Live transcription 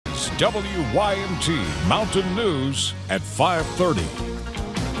WYMT Mountain News at 5:30.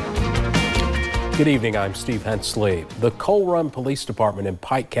 Good evening, I'm Steve Hensley. The Coal Run Police Department in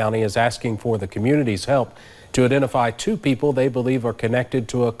Pike County is asking for the community's help to identify two people they believe are connected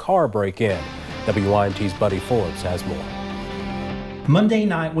to a car break-in. WYMT's Buddy Forbes has more. Monday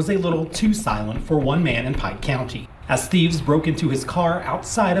night was a little too silent for one man in Pike County as thieves broke into his car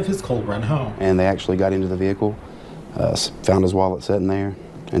outside of his Coal Run home. And they actually got into the vehicle, found his wallet sitting there,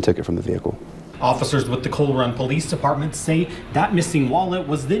 and took it from the vehicle. Officers with the Coal Run Police Department say that missing wallet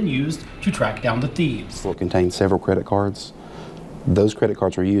was then used to track down the thieves. It contained several credit cards. Those credit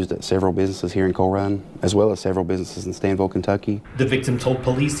cards were used at several businesses here in Coal Run, as well as several businesses in Stanville, Kentucky. The victim told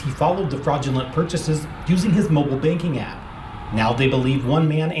police he followed the fraudulent purchases using his mobile banking app. Now they believe one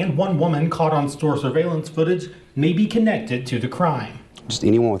man and one woman caught on store surveillance footage may be connected to the crime. Just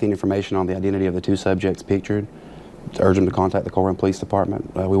anyone with any information on the identity of the two subjects pictured, urge them to contact the Coal Run Police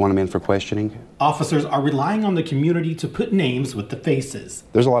Department. We want them in for questioning. Officers are relying on the community to put names with the faces.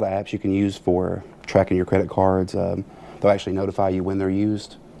 There's a lot of apps you can use for tracking your credit cards. They'll actually notify you when they're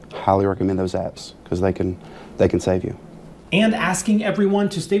used. Highly recommend those apps because they can save you. And asking everyone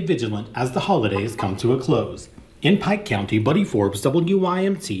to stay vigilant as the holidays come to a close. In Pike County, Buddy Forbes,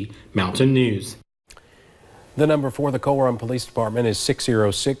 WYMT Mountain News. The number for the Coal Run Police Department is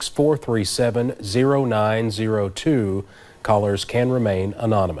 606-437-0902. Callers can remain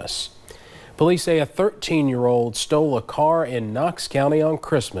anonymous. Police say a 13-year-old stole a car in Knox County on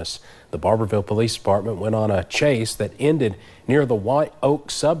Christmas. The Barberville Police Department went on a chase that ended near the White Oak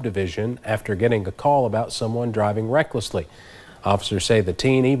subdivision after getting a call about someone driving recklessly. Officers say the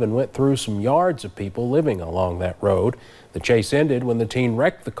teen even went through some yards of people living along that road. The chase ended when the teen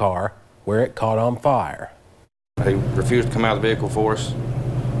wrecked the car where it caught on fire. He refused to come out of the vehicle for us,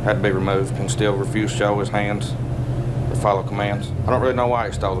 had to be removed, and still refused to show his hands or follow commands. I don't really know why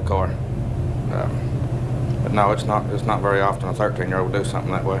he stole the car, but no, it's not very often a 13-year-old would do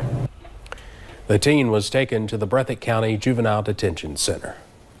something that way. The teen was taken to the Breathitt County Juvenile Detention Center.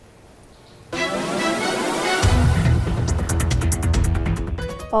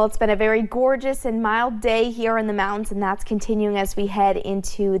 Well, it's been a very gorgeous and mild day here in the mountains, and that's continuing as we head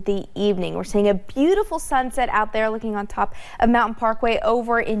into the evening. We're seeing a beautiful sunset out there looking on top of Mountain Parkway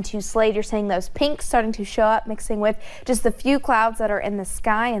over into Slade. You're seeing those pinks starting to show up, mixing with just the few clouds that are in the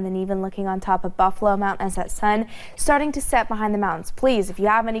sky, and then even looking on top of Buffalo Mountain as that sun starting to set behind the mountains. Please, if you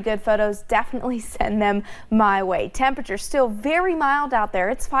have any good photos, definitely send them my way. Temperature still very mild out there.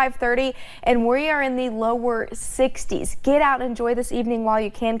 It's 5:30, and we are in the lower 60s. Get out and enjoy this evening while you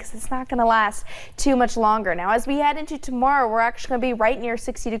can, because it's not going to last too much longer. Now, as we head into tomorrow, we're actually going to be right near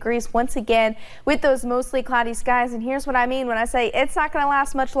 60 degrees once again with those mostly cloudy skies. And here's what I mean when I say it's not going to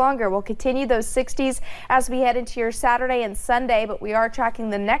last much longer. We'll continue those 60s as we head into your Saturday and Sunday, but we are tracking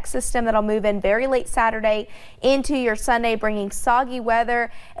the next system that'll move in very late Saturday into your Sunday, bringing soggy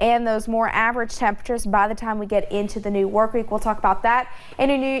weather and those more average temperatures by the time we get into the new work week. We'll talk about that and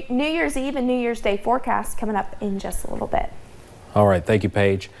a New Year's Eve and New Year's Day forecast coming up in just a little bit. All right, thank you,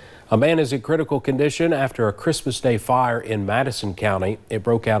 Paige. A man is in critical condition after a Christmas Day fire in Madison County. It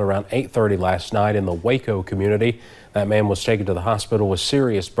broke out around 8:30 last night in the Waco community. That man was taken to the hospital with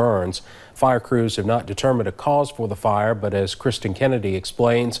serious burns. Fire crews have not determined a cause for the fire, but as Kristen Kennedy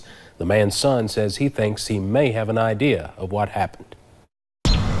explains, the man's son says he thinks he may have an idea of what happened.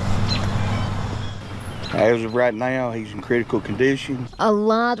 As of right now, he's in critical condition. A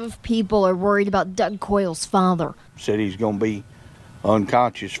lot of people are worried about Doug Coyle's father. Said he's going to be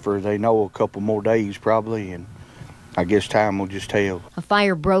unconscious for, they know, a couple more days probably, and I guess time will just tell. A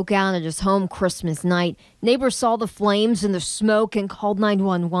fire broke out at his home Christmas night. Neighbors saw the flames and the smoke and called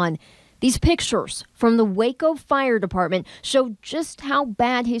 911. These pictures from the Waco Fire Department show just how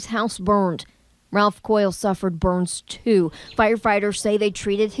bad his house burned. Ralph Coyle suffered burns too. Firefighters say they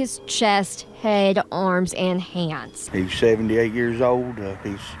treated his chest, head, arms, and hands. He's 78 years old.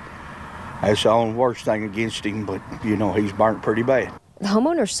 That's the only worst thing against him, but, you know, he's burnt pretty bad. The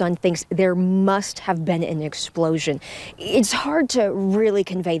homeowner's son thinks there must have been an explosion. It's hard to really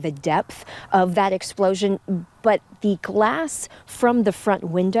convey the depth of that explosion, but the glass from the front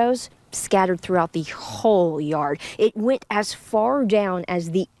windows scattered throughout the whole yard. It went as far down as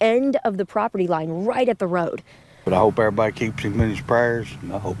the end of the property line, right at the road. But I hope everybody keeps him in his prayers,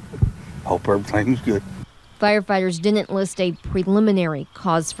 and I hope everything's good. Firefighters didn't list a preliminary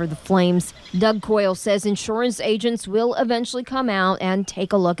cause for the flames. Doug Coyle says insurance agents will eventually come out and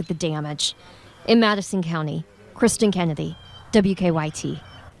take a look at the damage. In Madison County, Kristen Kennedy, WKYT.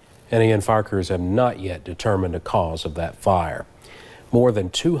 NEN fire crews have not yet determined the cause of that fire. More than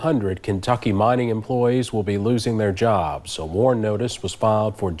 200 Kentucky mining employees will be losing their jobs. A warn notice was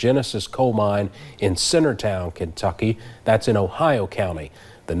filed for Genesis Coal Mine in Centertown, Kentucky. That's in Ohio County.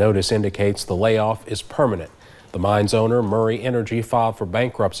 The notice indicates the layoff is permanent. The mine's owner, Murray Energy, filed for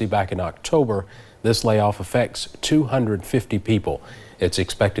bankruptcy back in October. This layoff affects 250 people. It's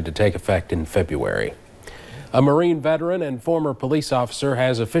expected to take effect in February. A Marine veteran and former police officer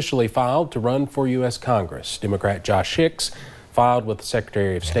has officially filed to run for U.S. Congress. Democrat Josh Hicks filed with the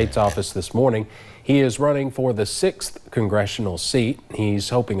Secretary of State's office this morning. He is running for the 6th congressional seat. He's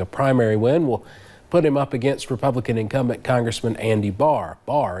hoping a primary win will put him up against Republican incumbent Congressman Andy Barr.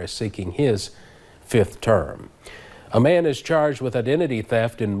 Barr is seeking his 5th term. A man is charged with identity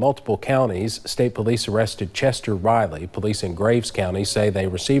theft in multiple counties. State police arrested Chester Riley. Police in Graves County say they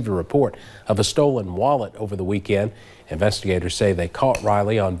received a report of a stolen wallet over the weekend. Investigators say they caught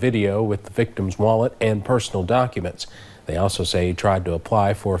Riley on video with the victim's wallet and personal documents. They also say he tried to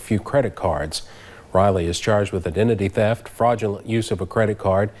apply for a few credit cards. Riley is charged with identity theft, fraudulent use of a credit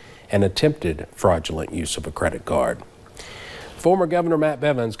card, and attempted fraudulent use of a credit card. Former Governor Matt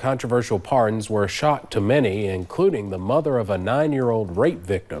Bevin's controversial pardons were a shock to many, including the mother of a 9-year-old rape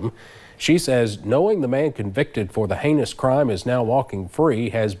victim. She says knowing the man convicted for the heinous crime is now walking free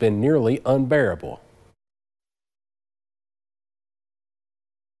has been nearly unbearable.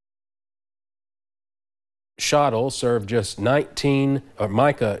 Micah Schottel served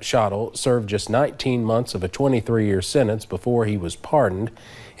just 19 months of a 23-year sentence before he was pardoned.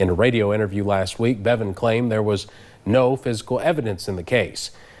 In a radio interview last week, Bevin claimed there was no physical evidence in the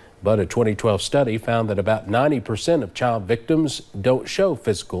case. But a 2012 study found that about 90% of child victims don't show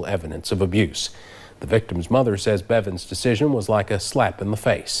physical evidence of abuse. The victim's mother says Bevin's decision was like a slap in the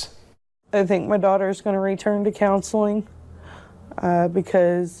face. I think my daughter's going to return to counseling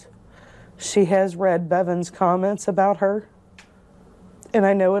because she has read Bevin's comments about her, and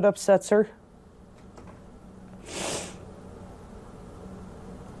I know it upsets her.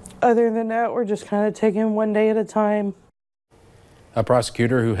 Other than that, we're just kind of taking one day at a time. A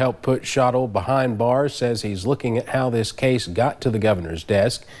prosecutor who helped put Schottel behind bars says he's looking at how this case got to the governor's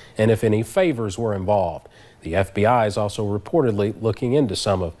desk and if any favors were involved. The FBI is also reportedly looking into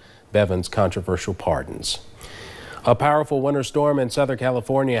some of Bevin's controversial pardons. A powerful winter storm in Southern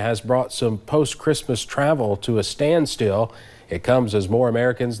California has brought some post-Christmas travel to a standstill. It comes as more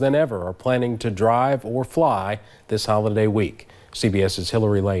Americans than ever are planning to drive or fly this holiday week. CBS's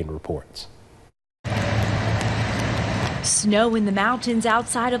Hillary Lane reports. Snow in the mountains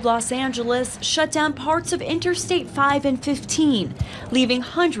outside of Los Angeles shut down parts of Interstate 5 and 15, leaving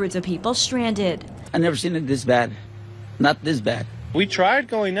hundreds of people stranded. I've never seen it this bad. Not this bad. We tried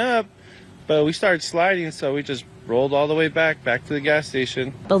going up, but we started sliding, so we just rolled all the way back to the gas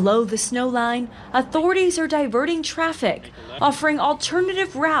station. Below the snow line, authorities are diverting traffic, offering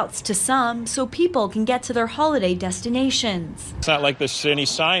alternative routes to some so people can get to their holiday destinations. It's not like there's any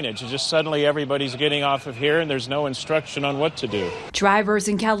signage. It's just suddenly everybody's getting off of here and there's no instruction on what to do. Drivers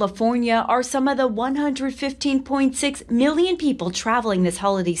in California are some of the 115.6 million people traveling this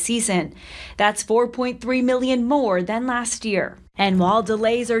holiday season. That's 4.3 million more than last year. And while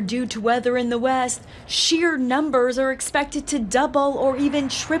delays are due to weather in the West, sheer numbers are expected to double or even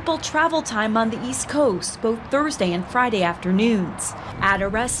triple travel time on the East Coast, both Thursday and Friday afternoons. At a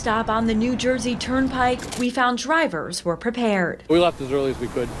rest stop on the New Jersey Turnpike, we found drivers were prepared. We left as early as we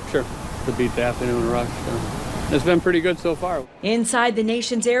could, sure, to beat the afternoon rush. It's been pretty good so far. Inside the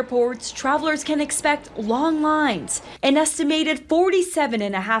nation's airports, travelers can expect long lines. An estimated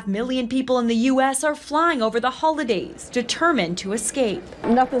 47.5 million people in the U.S. are flying over the holidays, determined to escape.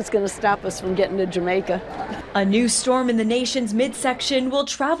 Nothing's going to stop us from getting to Jamaica. A new storm in the nation's midsection will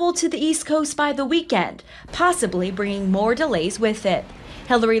travel to the East Coast by the weekend, possibly bringing more delays with it.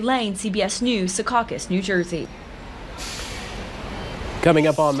 Hillary Lane, CBS News, Secaucus, New Jersey. Coming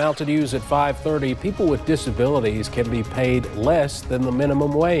up on Mountain News at 5:30, people with disabilities can be paid less than the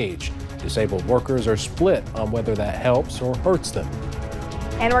minimum wage. Disabled workers are split on whether that helps or hurts them.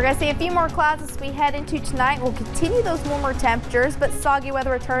 And we're going to see a few more clouds as we head into tonight. We'll continue those warmer temperatures, but soggy weather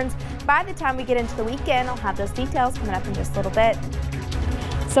returns by the time we get into the weekend. I'll have those details coming up in just a little bit.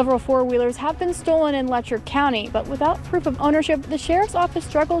 Several four-wheelers have been stolen in Letcher County, but without proof of ownership, the sheriff's office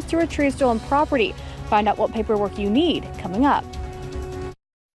struggles to retrieve stolen property. Find out what paperwork you need coming up.